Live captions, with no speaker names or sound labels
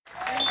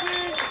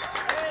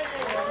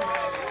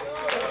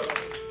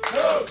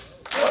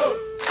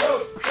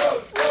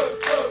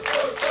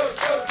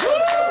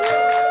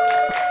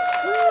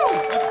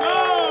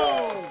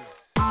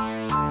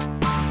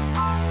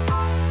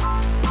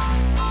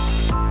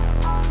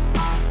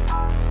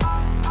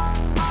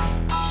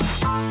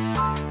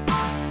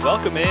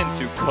Welcome in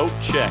to Coat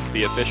Check,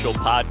 the official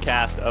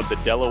podcast of the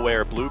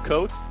Delaware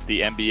Bluecoats,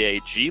 the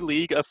NBA G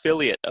League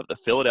affiliate of the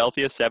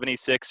Philadelphia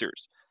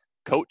 76ers.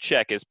 Coat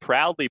Check is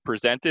proudly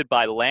presented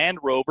by Land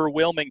Rover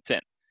Wilmington.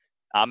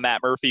 I'm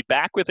Matt Murphy,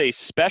 back with a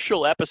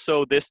special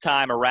episode this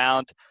time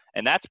around,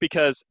 and that's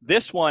because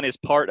this one is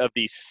part of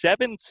the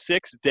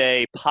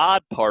 7-6-day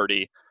pod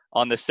party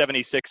on the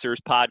 76ers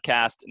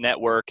podcast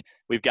network.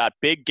 We've got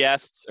big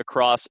guests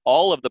across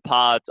all of the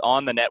pods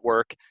on the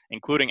network,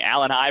 including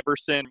Allen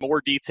Iverson. More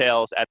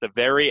details at the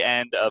very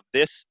end of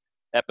this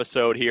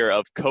episode here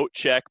of Coat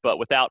Check. But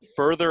without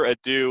further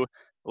ado,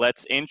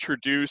 let's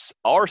introduce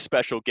our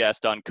special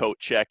guest on Coat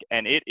Check,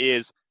 and it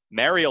is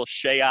Marial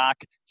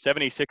Shayok,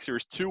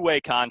 76ers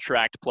two-way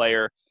contract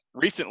player,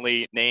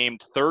 recently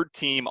named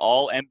third-team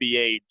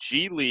All-NBA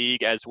G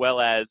League, as well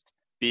as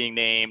being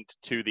named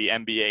to the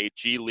NBA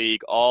G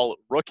League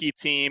All-Rookie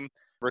Team.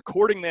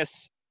 Recording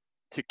this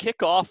to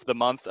kick off the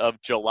month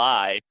of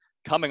July,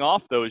 coming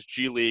off those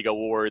G League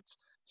awards.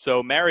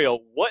 So, Marial,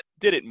 what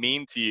did it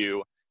mean to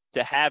you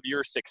to have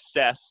your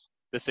success,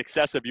 the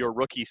success of your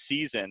rookie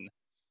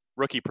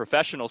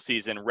professional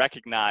season,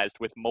 recognized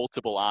with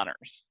multiple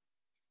honors?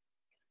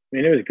 I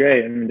mean, it was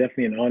great. I mean,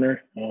 definitely an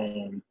honor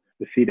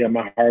to see that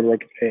my hard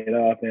work is paid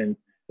off and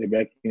the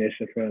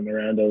recognition from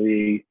around the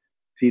league.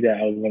 See that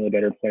I was one of the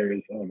better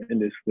players in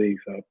this league.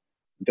 So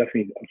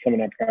definitely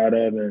something I'm proud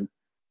of, and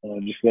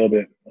just a little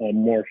bit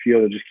more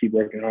fuel to just keep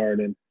working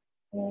hard and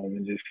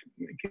just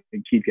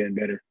keep getting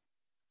better.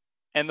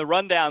 And the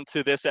rundown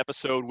to this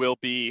episode will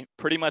be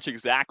pretty much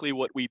exactly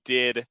what we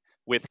did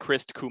with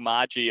Christ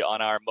Kumaji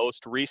on our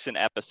most recent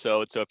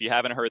episode. So if you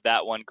haven't heard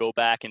that one, go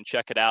back and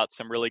check it out.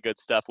 Some really good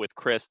stuff with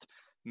Christ,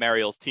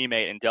 Marial's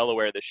teammate in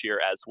Delaware this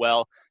year as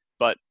well.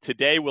 But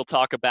today we'll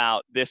talk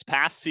about this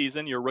past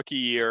season, your rookie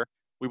year.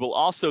 We will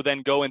also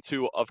then go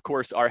into, of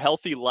course, our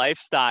healthy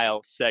lifestyle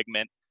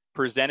segment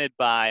presented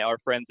by our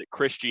friends at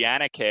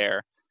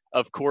ChristianaCare.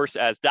 Of course,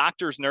 as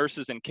doctors,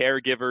 nurses, and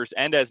caregivers,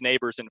 and as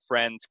neighbors and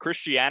friends,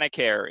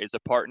 ChristianaCare is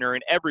a partner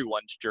in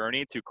everyone's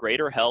journey to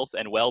greater health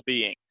and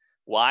well-being.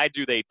 Why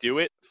do they do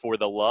it? For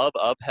the love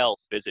of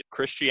health. Visit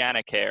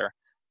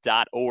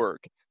ChristianaCare.org.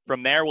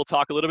 From there, we'll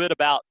talk a little bit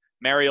about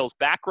Marial's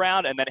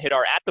background and then hit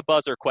our at the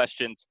buzzer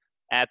questions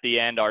at the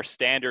end, our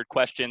standard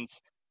questions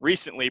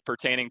recently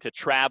pertaining to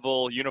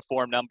travel,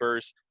 uniform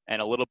numbers,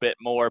 and a little bit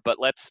more. But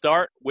let's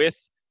start with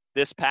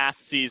this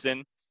past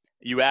season.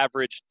 You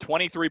averaged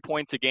 23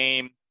 points a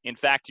game. In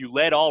fact, you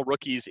led all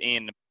rookies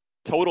in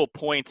total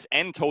points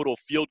and total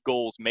field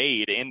goals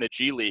made in the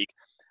G League.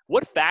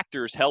 What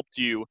factors helped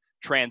you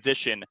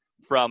transition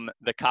from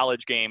the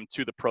college game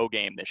to the pro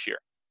game this year?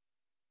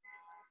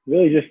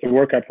 Really just the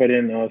work I put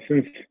in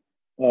since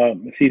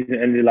the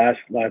season ended last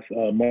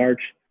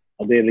March.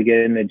 I was able to get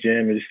in the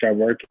gym and just start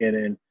working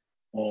and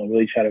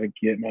really try to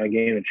get my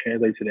game to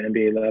translate to the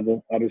NBA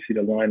level. Obviously,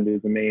 the line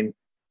is the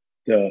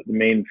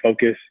main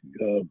focus,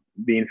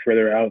 being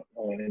further out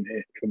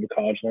from the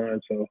college line.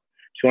 So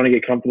just want to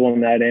get comfortable in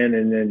that end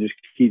and then just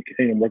keep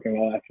continuing working on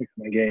all aspects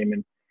of my game,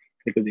 and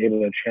I think I was able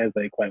to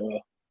translate quite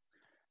well.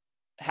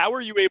 How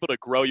are you able to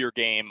grow your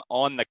game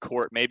on the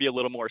court, maybe a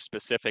little more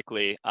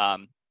specifically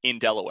in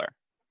Delaware?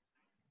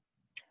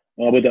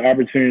 With the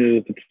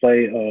opportunity to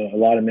play a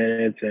lot of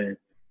minutes and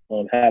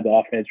have the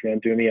offense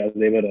run through me, I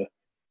was able to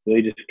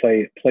really just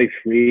play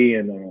free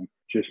and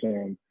just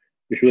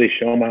really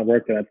show my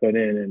work that I put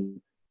in.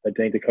 And I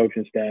thank the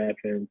coaching staff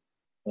and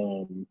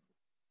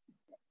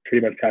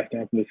pretty much passed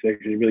down from the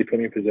Sixers. Really put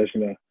me in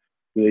position to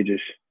really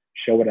just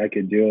show what I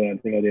could do, and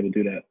I think I was able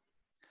to do that.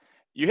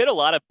 You hit a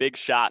lot of big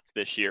shots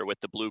this year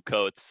with the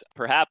Bluecoats,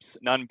 perhaps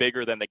none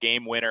bigger than the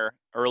game winner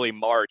early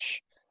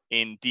March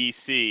in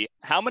DC.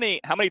 How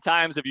many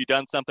times have you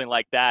done something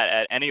like that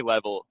at any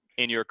level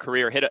in your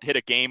career? Hit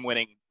a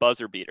game-winning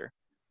buzzer beater?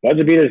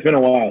 Buzzer beater has been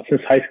a while,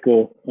 since high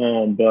school,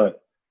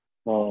 but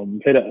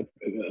hit a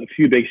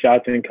few big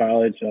shots in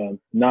college.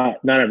 Not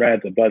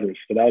at the buzzers,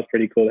 so that was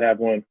pretty cool to have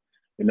one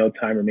with no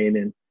time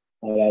remaining.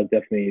 That was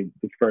definitely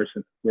the first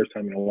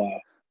time in a while.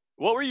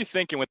 What were you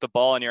thinking with the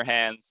ball in your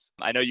hands?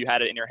 I know you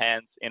had it in your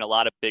hands in a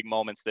lot of big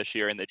moments this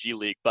year in the G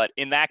League, but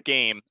in that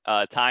game,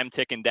 time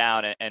ticking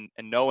down and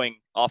knowing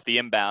off the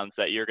inbounds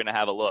that you're going to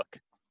have a look.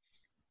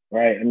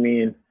 Right. I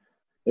mean,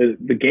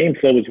 the game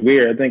flow was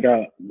weird. I think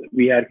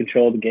we had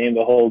control of the game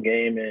the whole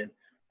game, and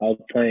I was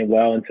playing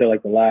well until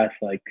the last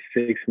 6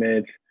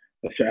 minutes.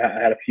 I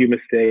had a few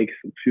mistakes,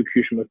 a few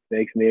crucial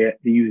mistakes, and they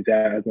used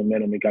that as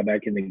momentum and got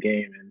back in the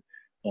game. And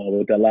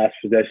with that last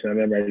possession, I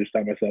remember I just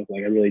thought to myself, I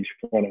really just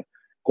want to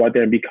go out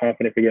there and be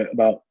confident, forget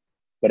about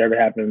whatever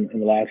happened in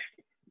the last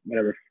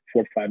 4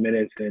 or 5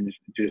 minutes, and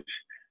just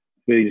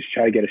really just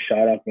try to get a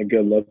shot off and a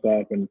good look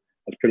off. And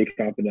I was pretty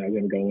confident I was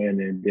going to go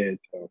in, and did.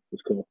 So it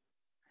was cool.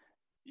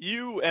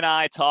 You and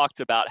I talked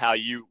about how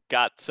you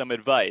got some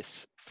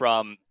advice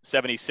from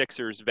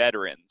 76ers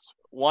veterans,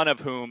 one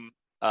of whom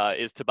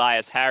is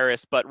Tobias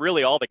Harris, but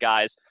really all the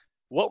guys.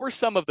 What were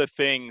some of the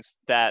things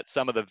that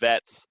some of the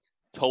vets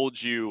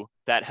told you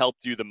that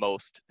helped you the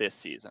most this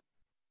season?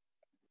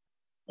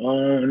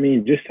 I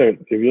mean, just to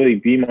really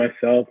be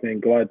myself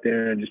and go out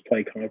there and just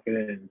play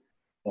confident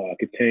and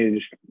continue to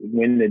just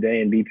win the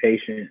day and be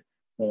patient.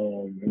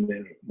 And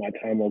then my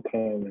time will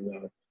come.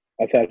 And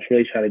that's what I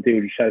really try to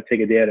do. Just try to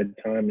take a day at a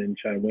time and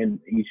try to win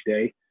each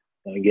day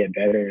and get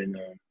better. And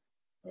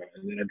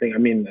then I think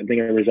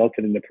it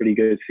resulted in a pretty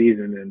good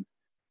season.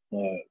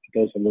 And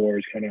those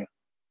awards kind of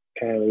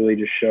really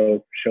just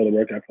show the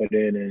work I put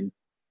in and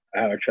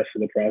how I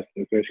trusted the process.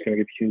 So I'm just going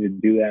to continue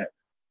to do that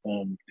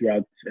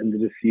throughout the end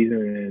of the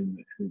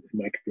season and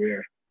my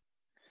career.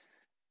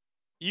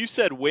 You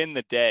said win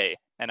the day,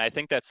 and I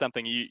think that's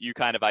something you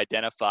kind of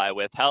identify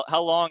with.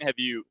 How long have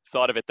you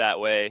thought of it that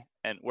way,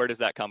 and where does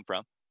that come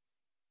from?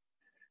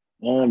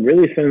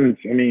 Really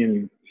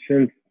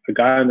since I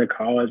got into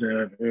college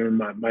and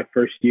my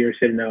first year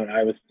sitting out at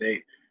Iowa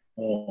State,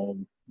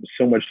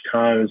 so much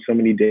time and so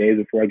many days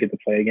before I get to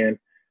play again.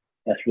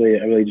 I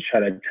really just try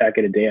to attack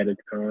it a day at a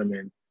time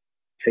and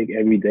take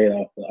every day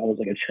off. I was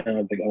like a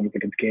challenge, like almost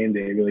like it's game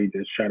day. Really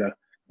just try to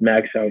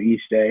max out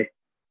each day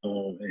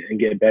and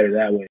get better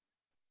that way.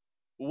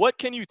 What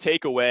can you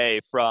take away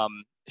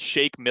from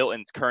Shake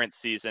Milton's current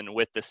season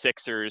with the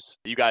Sixers?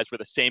 You guys were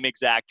the same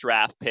exact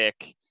draft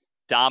pick,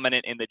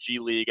 dominant in the G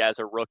League as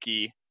a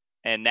rookie,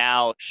 and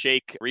now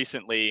Shake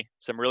recently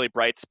some really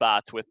bright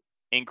spots with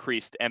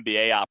increased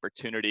NBA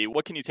opportunity.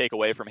 What can you take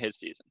away from his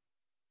season?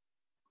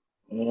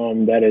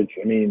 That is,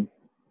 I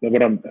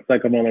feel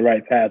like I'm on the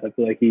right path. I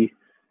feel like he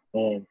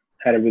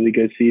had a really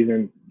good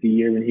season the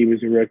year when he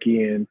was a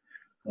rookie, and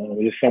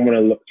just someone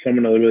to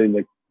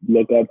really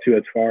look up to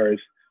as far as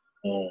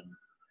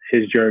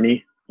his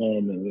journey.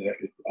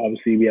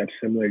 Obviously, we have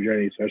similar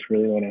journeys, so I just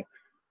really want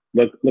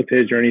to look to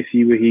his journey,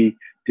 see what he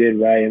did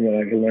right, and what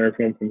I can learn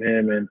from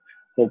him, and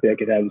hopefully I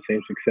could have the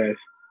same success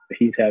that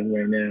he's having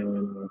right now.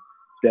 And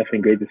it's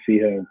definitely great to see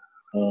him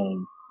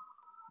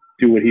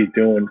do what he's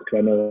doing, because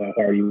I know how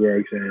hard he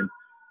works, and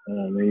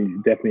he's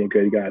definitely a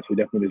good guy, so he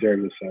definitely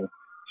deserves it. So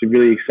it's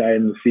really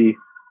exciting to see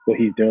what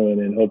he's doing,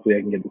 and hopefully I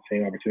can get the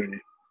same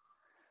opportunity.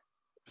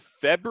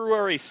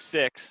 February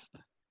 6th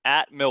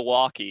at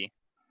Milwaukee,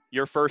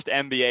 your first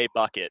NBA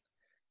bucket.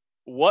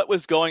 What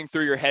was going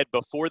through your head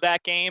before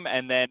that game,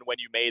 and then when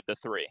you made the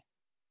three?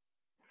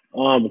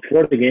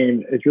 Before the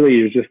game, it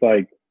was just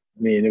like,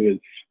 it was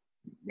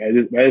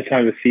by this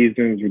time the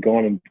seasons were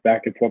going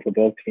back and forth with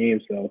both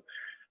teams, so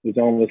it was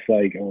almost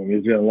like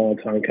it's been a long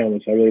time coming.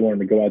 So I really wanted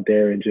to go out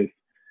there and just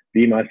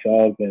be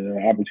myself, and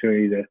an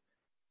opportunity to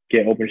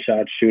get open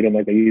shots, shoot them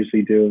like I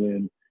usually do,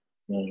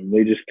 and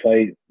they just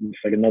play just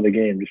like another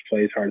game, just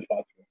play as hard as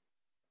possible.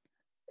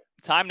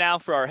 Time now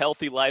for our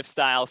healthy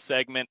lifestyle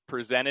segment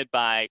presented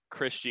by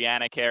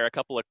Christianacare. A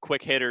couple of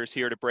quick hitters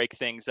here to break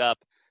things up.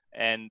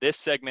 And this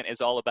segment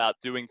is all about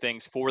doing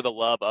things for the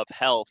love of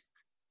health.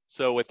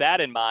 So with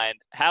that in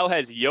mind, how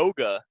has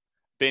yoga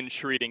been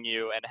treating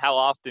you, and how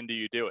often do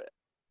you do it?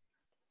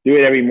 Do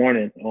it every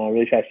morning. I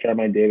really try to start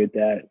my day with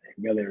that,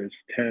 whether it's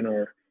 10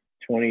 or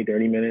 20,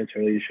 30 minutes. I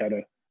really just try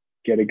to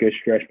get a good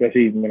stretch,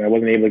 especially when I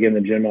wasn't able to get in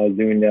the gym. I was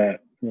doing that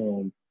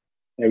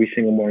every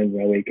single morning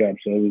when I wake up.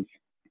 So it was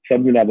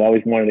something that I've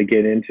always wanted to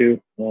get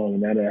into.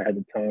 And now that I had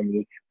the time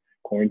with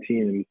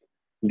quarantine,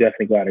 I'm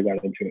definitely glad I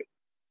got into it.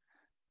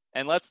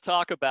 And let's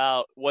talk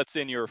about what's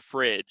in your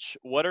fridge.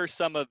 What are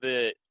some of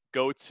the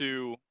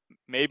go-to,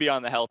 maybe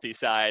on the healthy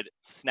side,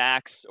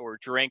 snacks or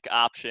drink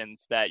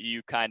options that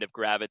you kind of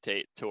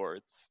gravitate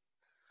towards?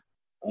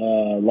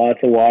 Lots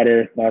of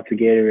water, lots of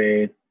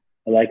Gatorade.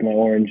 I like my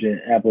orange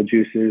and apple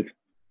juices.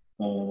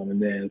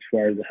 And then as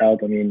far as the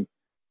health,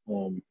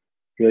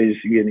 really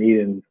just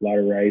eating a lot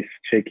of rice,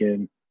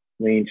 chicken,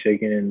 lean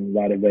chicken, a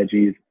lot of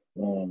veggies.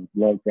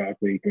 Love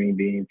broccoli, green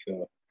beans,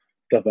 so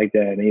stuff like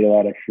that. And eat a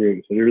lot of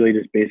fruit. So they're really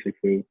just basic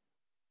food.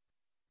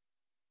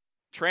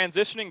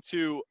 Transitioning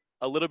to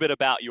a little bit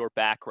about your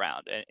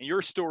background, and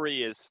your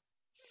story is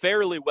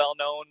fairly well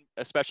known,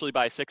 especially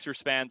by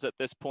Sixers fans at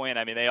this point.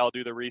 They all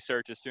do the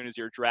research as soon as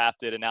you're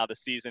drafted, and now the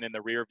season in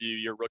the rear view,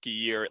 your rookie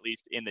year, at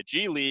least in the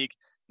G League,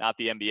 not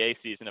the NBA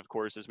season, of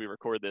course, as we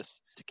record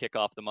this to kick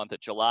off the month of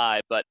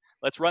July. But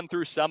let's run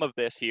through some of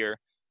this here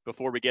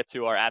before we get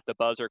to our At the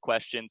Buzzer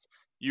questions.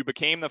 You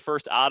became the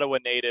first Ottawa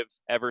native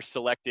ever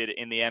selected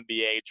in the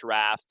NBA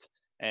draft.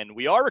 And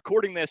we are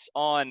recording this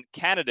on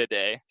Canada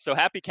Day. So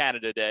happy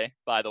Canada Day,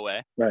 by the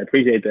way. Right.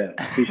 Appreciate that.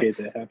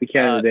 Happy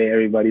Canada Day,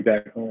 everybody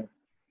back home.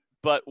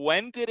 But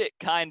when did it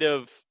kind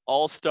of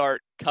all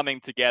start coming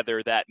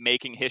together that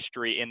making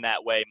history in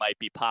that way might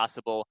be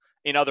possible?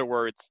 In other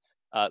words,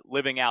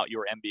 living out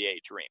your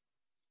NBA dream.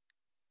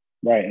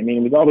 Right.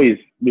 It was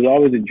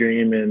always a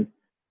dream, and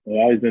I've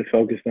always been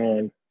focused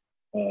on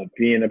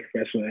being a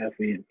professional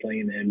athlete and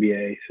playing the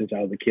NBA since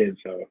I was a kid.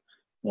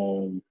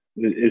 So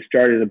it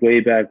started way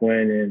back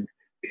when, and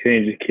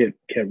just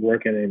kept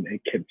working and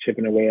kept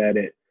chipping away at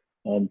it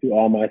through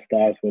all my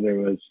stops, whether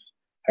it was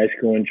high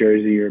school in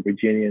Jersey or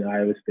Virginia and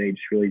Iowa State.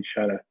 Just really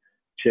try to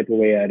chip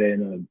away at it,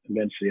 and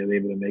eventually I was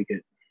able to make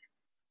it.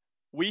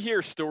 We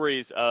hear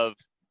stories of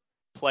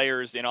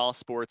players in all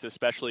sports,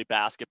 especially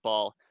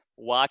basketball,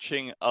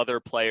 watching other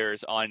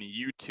players on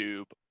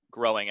YouTube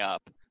growing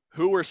up.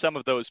 Who were some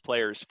of those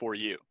players for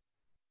you?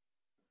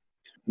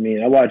 I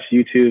mean, I watch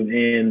YouTube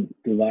and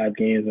the live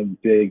games. I'm a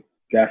big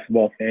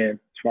basketball fan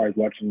as far as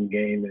watching the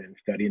game and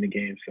studying the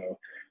game. So,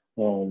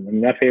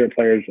 my favorite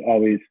players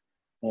always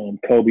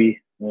Kobe,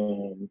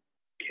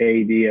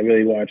 KD. I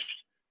really watched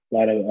a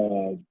lot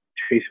of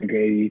Tracy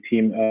McGrady,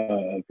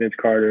 Vince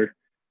Carter,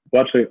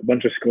 bunch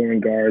of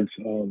scoring guards,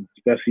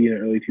 especially in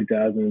the early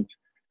 2000s. It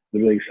was a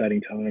really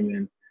exciting time,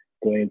 and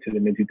going into the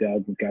mid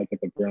 2000s, guys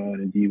like LeBron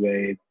and D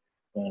Wade.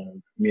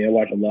 I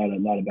watched a lot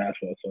of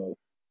basketball, so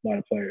a lot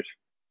of players.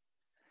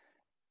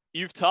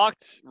 You've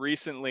talked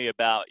recently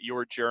about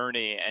your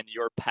journey and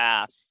your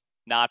path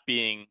not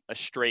being a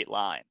straight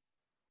line.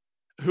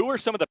 Who are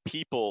some of the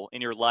people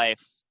in your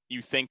life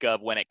you think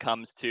of when it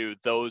comes to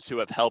those who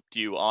have helped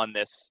you on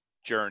this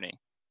journey?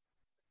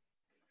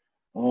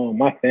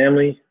 My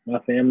family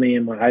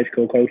and my high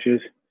school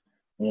coaches.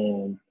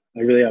 I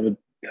really have a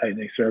tight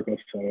knit circle,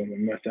 so I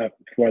must have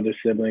 4 other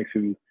siblings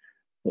who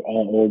were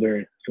all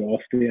older, so all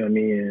stay on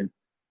me and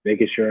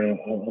making sure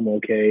I'm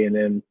okay. And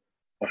then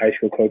my high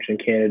school coach in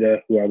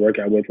Canada, who I work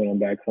out with when I'm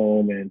back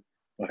home, and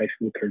my high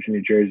school coach in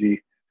New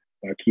Jersey,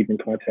 I keep in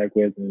contact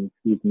with, and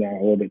who's now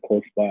a little bit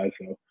close by.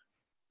 So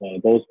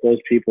those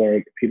people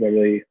are people I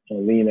really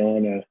lean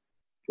on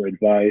for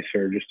advice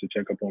or just to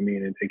check up on me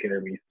and take care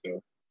of me.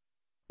 So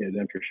yeah,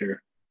 them for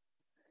sure.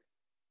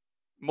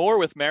 More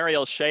with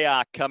Marial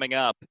Shayok coming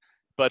up.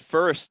 But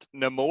first,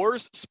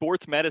 Nemours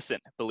Sports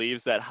Medicine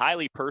believes that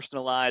highly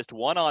personalized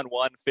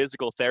one-on-one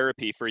physical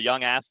therapy for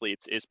young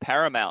athletes is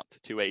paramount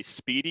to a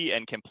speedy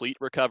and complete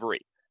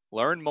recovery.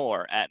 Learn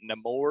more at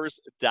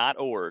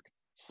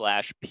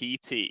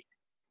nemours.org/PT.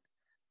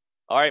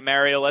 All right,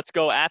 Mario, let's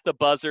go at the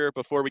buzzer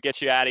before we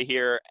get you out of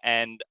here.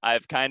 And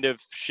I've kind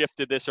of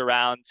shifted this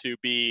around to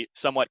be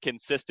somewhat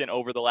consistent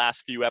over the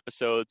last few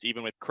episodes,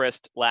 even with Chris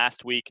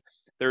last week.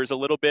 There's a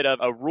little bit of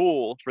a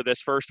rule for this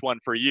first one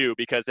for you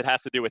because it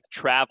has to do with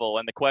travel.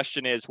 And the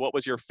question is, what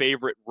was your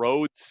favorite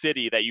road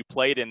city that you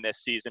played in this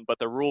season? But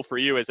the rule for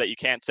you is that you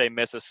can't say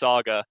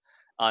Mississauga,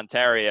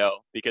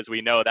 Ontario, because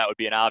we know that would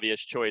be an obvious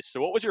choice. So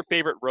what was your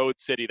favorite road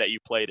city that you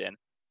played in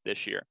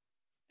this year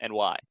and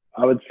why?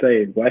 I would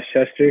say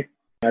Westchester.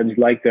 I just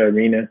like the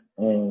arena.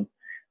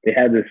 They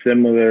had the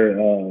similar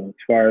as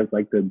far as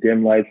like the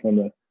dim lights in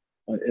the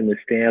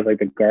stands, like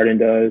the Garden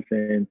does,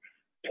 and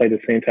play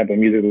the same type of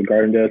music the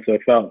Garden does. So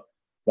it felt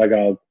like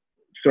I was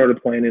sort of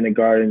playing in the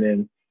Garden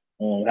and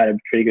had a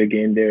pretty good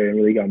game there and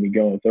really got me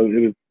going. So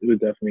it was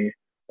definitely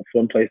a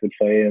fun place to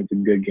play and it's a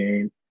good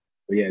game.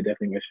 But yeah,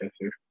 definitely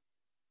Westchester.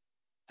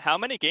 How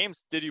many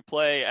games did you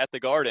play at the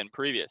Garden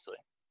previously?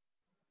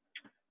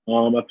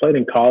 I played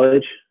in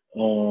college,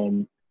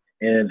 and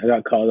I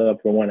got called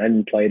up for one. I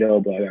didn't play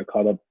though, but I got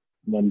called up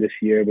one this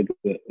year with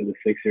the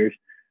Sixers,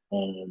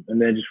 and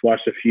then just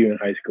watched a few in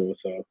high school.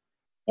 So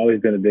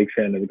always been a big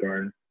fan of the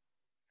Garden.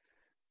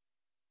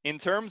 In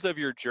terms of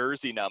your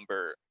jersey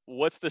number,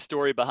 what's the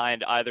story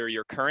behind either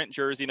your current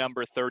jersey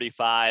number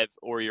 35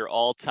 or your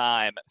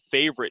all-time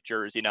favorite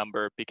jersey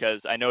number?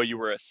 Because I know you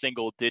were a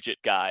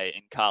single-digit guy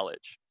in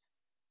college.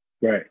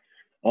 Right.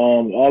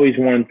 Always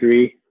worn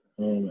 3.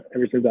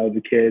 Ever since I was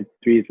a kid,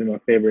 3 has been my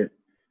favorite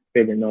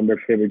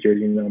number, favorite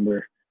jersey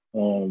number.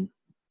 Mainly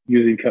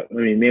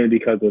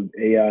because of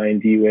AI and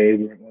D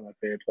Wade, were one of my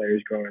favorite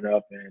players growing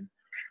up, and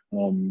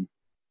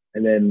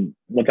then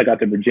once I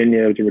got to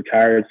Virginia, I was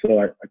retired, so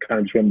I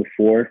kind of joined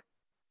before.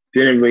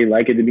 Didn't really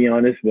like it, to be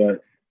honest,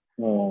 but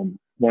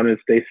wanted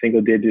to stay single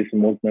digits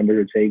and most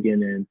numbers were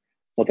taken. And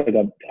once I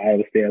got to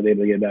Iowa State, I was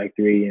able to get back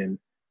 3 and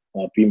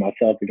be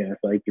myself again. I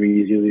feel like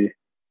 3 is usually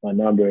my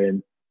number.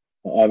 And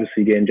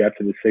obviously getting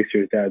drafted to the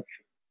Sixers, that's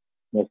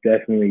most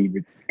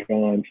definitely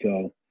gone.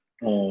 So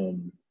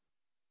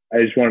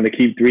I just wanted to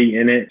keep 3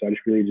 in it. So I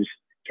just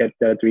kept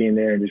that 3 in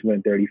there and just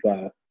went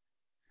 35.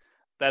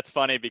 That's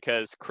funny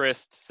because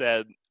Chris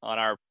said on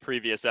our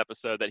previous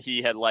episode that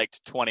he had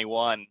liked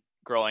 21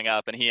 growing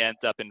up, and he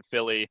ends up in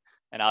Philly,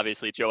 and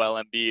obviously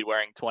Joel Embiid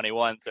wearing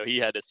 21, so he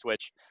had to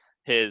switch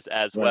his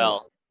as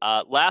well.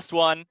 Last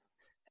one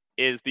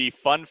is the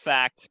fun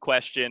fact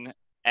question,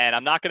 and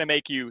I'm not going to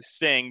make you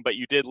sing, but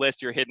you did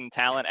list your hidden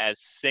talent as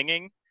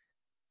singing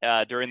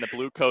during the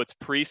Blue Coats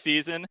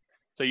preseason.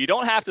 So you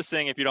don't have to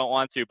sing if you don't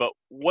want to, but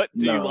what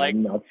do you like?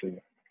 I'm not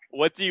singing.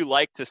 What do you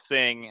like to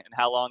sing, and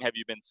how long have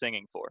you been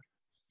singing for?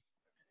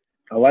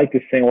 I like to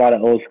sing a lot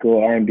of old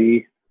school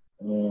R&B,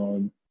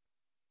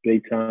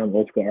 big time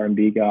old school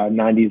R&B guy,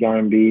 90s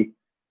R&B.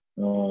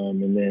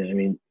 And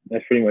then,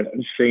 that's pretty much, I'm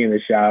just singing in the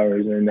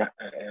showers and at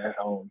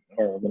home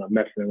or when I'm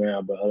messing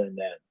around. But other than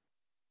that,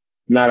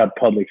 not a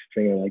public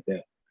singer like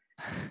that.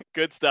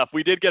 Good stuff.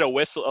 We did get a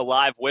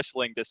live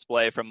whistling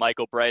display from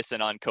Michael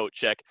Bryson on Coat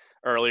Check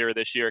earlier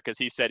this year because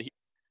he said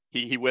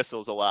he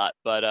whistles a lot.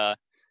 But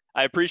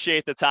I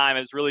appreciate the time.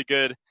 It was really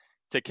good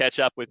to catch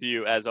up with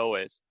you as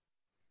always.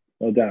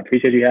 No doubt.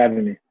 Appreciate you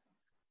having me.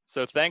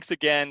 So thanks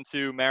again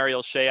to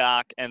Marial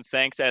Shayok, and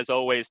thanks as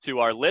always to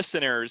our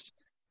listeners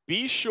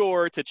Be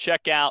sure to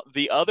check out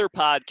the other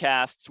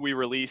podcasts we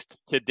released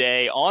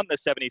today on the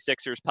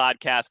 76ers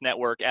Podcast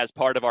Network as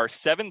part of our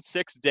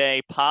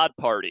 7-6-day pod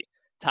party.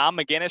 Tom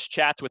McGinnis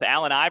chats with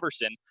Allen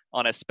Iverson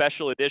on a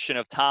special edition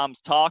of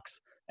Tom's Talks,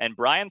 and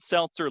Brian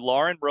Seltzer,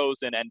 Lauren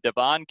Rosen, and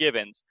Devon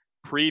Givens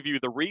preview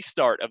the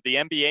restart of the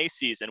NBA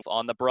season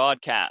on the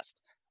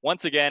broadcast.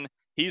 Once again,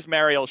 he's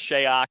Mariel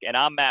Shayok, and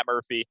I'm Matt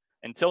Murphy.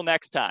 Until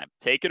next time,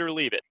 take it or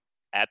leave it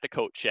at the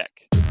Coat Check.